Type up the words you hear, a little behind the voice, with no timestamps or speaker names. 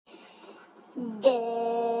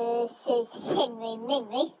This is Henry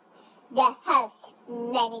Minry, the house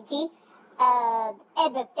manager of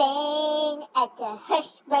everything at the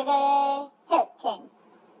Hirschberger Hilton.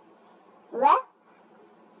 Well,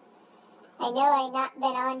 I know I've not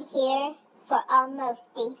been on here for almost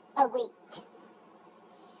a week.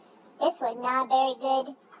 This was not a very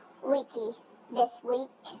good weeky this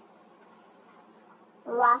week.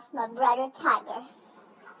 Lost my brother Tiger.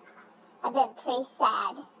 I've been pretty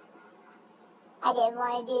sad. I didn't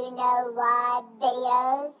want to do no live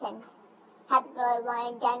videos and haven't really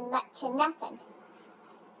wanted done much of nothing.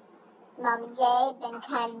 Mom and Jay have been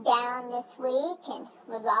kind of down this week, and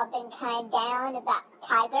we've all been kind of down about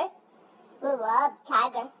Tiger. We love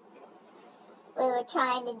Tiger. We were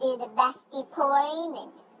trying to do the bestie for him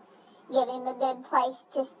and give him a good place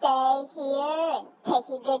to stay here and take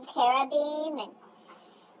good care of him. And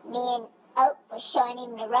me and Oak was showing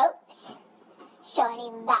him the ropes, showing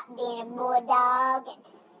him about being a bulldog and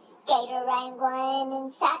gator wrangling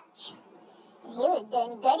and such. And he was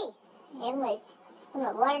doing goody. Him was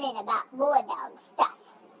learning about bulldog stuff.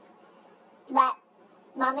 But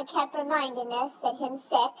Mama kept reminding us that him's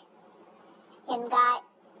sick. Him got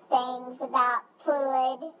things about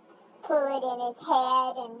fluid in his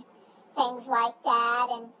head and things like that.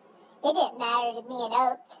 And it didn't matter to me and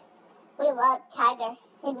Oak. We loved Tiger.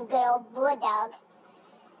 He was a good old bulldog.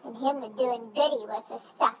 And him was doing goody with the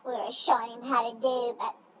stuff we were showing him how to do,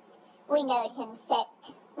 but we knowed him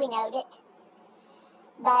sick. We knowed it.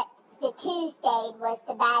 But the Tuesday was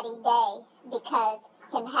the baddie day because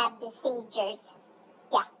him had the seizures.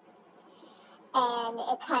 Yeah. And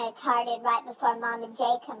it kind of started right before Mom and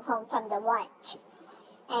Jay come home from the lunch.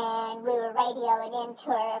 And we were radioing into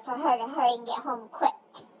her for her to hurry and get home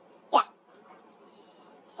quick. Yeah.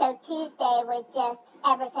 So Tuesday was just,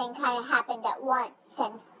 everything kind of happened at once.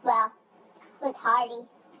 And, well, it was Hardy.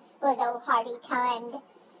 It was old Hardy timed.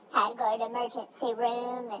 Had to go to the emergency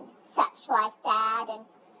room and such like that. And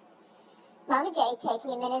Mom and Jay take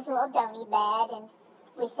him in his little donny bed. And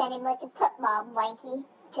we sent him with the football blankie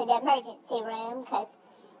to the emergency room because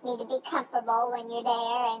you need to be comfortable when you're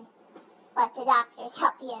there and let the doctors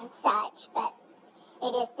help you and such. But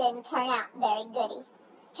it just didn't turn out very goody.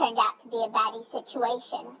 Turned out to be a baddie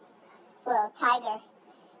situation. Little Tiger,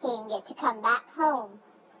 he didn't get to come back home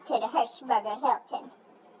to the Hirschberger Hilton.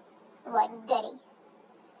 It wasn't goody.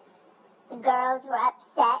 The girls were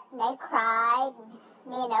upset and they cried, and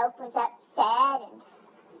me and Oak was upset, and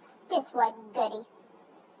just wasn't goody.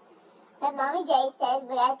 But Mommy Jay says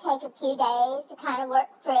we got to take a few days to kind of work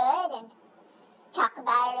through it and talk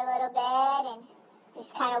about it a little bit and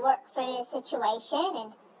just kind of work through the situation.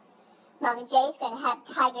 And Mommy Jay's going to have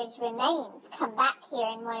Tiger's remains come back here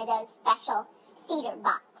in one of those special cedar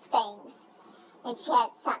box things. And she had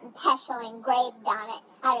something special engraved on it.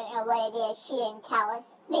 I don't know what it is. She didn't tell us.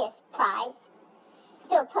 Be a surprise.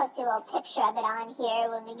 So we'll post a little picture of it on here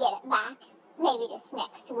when we get it back. Maybe this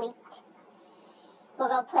next week. We're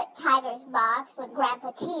going to put Tiger's box with Grandpa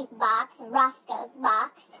T's box and Roscoe's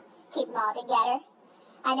box. Keep them all together.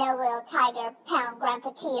 I know little Tiger found Grandpa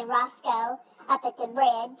T and Roscoe up at the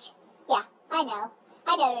bridge. Yeah, I know.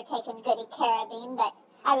 I know they're taking goody care of him, but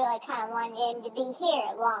I really kind of wanted him to be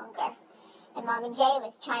here longer. And Mom and Jay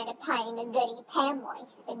was trying to find him a goody family,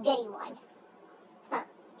 a goody one. Huh.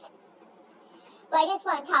 Well, I just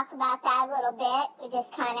want to talk about that a little bit. We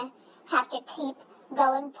just kind of have to keep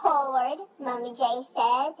going forward, Mom and Jay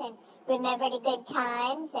says, and remember the good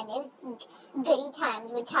times. And it was goody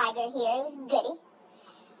times with Tiger here. It was goody.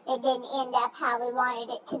 It didn't end up how we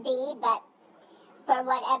wanted it to be, but for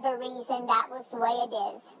whatever reason, that was the way it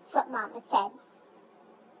is. That's what Mama said.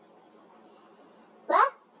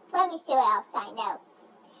 Well, let me see what else I know.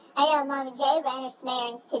 I know Mama Jay ran her some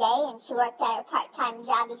errands today, and she worked at her part-time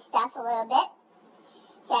jobby stuff a little bit.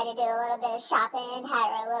 She had to do a little bit of shopping,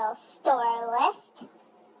 had her little store list,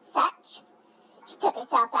 such. She took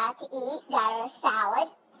herself out to eat, got her a salad.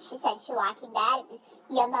 She said she liked that. It was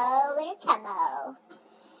yummo and her tummo.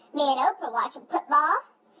 Me and Oak were watching football.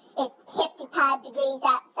 It's 55 degrees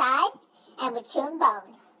outside, and we're chewing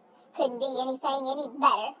bone. Couldn't be anything any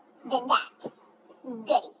better than that.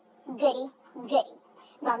 Goody, goody, goody.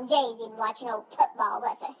 Mom Jay's even watching old football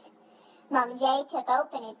with us. Mom Jay took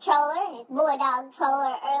Open his troller and his bulldog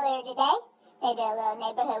troller earlier today. They did a little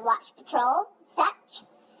neighborhood watch patrol, such.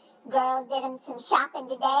 Girls did them some shopping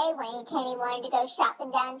today. Wayne Kenny wanted to go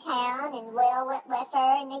shopping downtown, and Will went with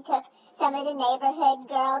her, and they took some of the neighborhood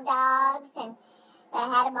girl dogs, and they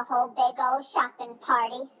had them a whole big old shopping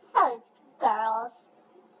party. Those girls.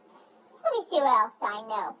 Let me see what else I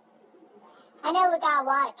know. I know we got a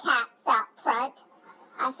lot of cats out front.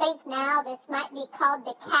 I think now this might be called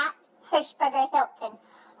the cat Hirschberger Hilton.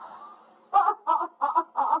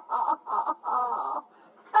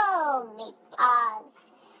 Oh, me paws.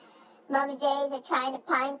 Mama J's are trying to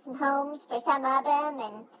find some homes for some of them,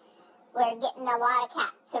 and we're getting a lot of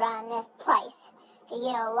cats around this place.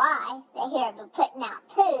 You know why? They hear we're putting out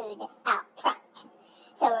food out front.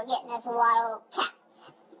 So we're getting us a lot of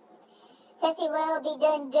cats. Sissy will be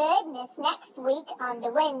doing good, and this next week on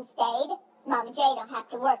the Wednesday, Mama J don't have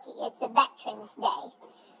to work it. It's the Veterans Day.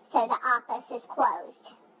 So the office is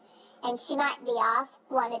closed. And she might be off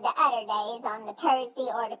one of the other days on the Thursday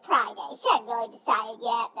or the Friday. She hasn't really decided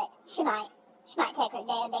yet, but she might take her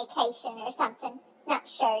day of vacation or something. Not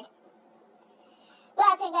sure.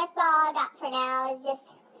 Well, I think that's all I got for now. Is just,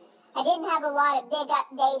 I didn't have a lot of big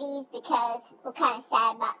updates because we're kind of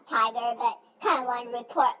sad about Tiger, but kind of wanted to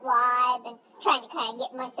report live and trying to kind of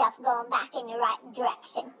get myself going back in the right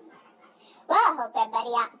direction. Well, I hope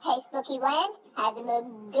everybody out in Facebooky land has a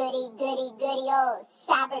goody old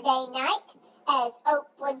Saturday night, as Ope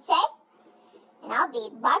would say. And I'll be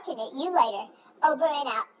barking at you later. Over and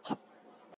out.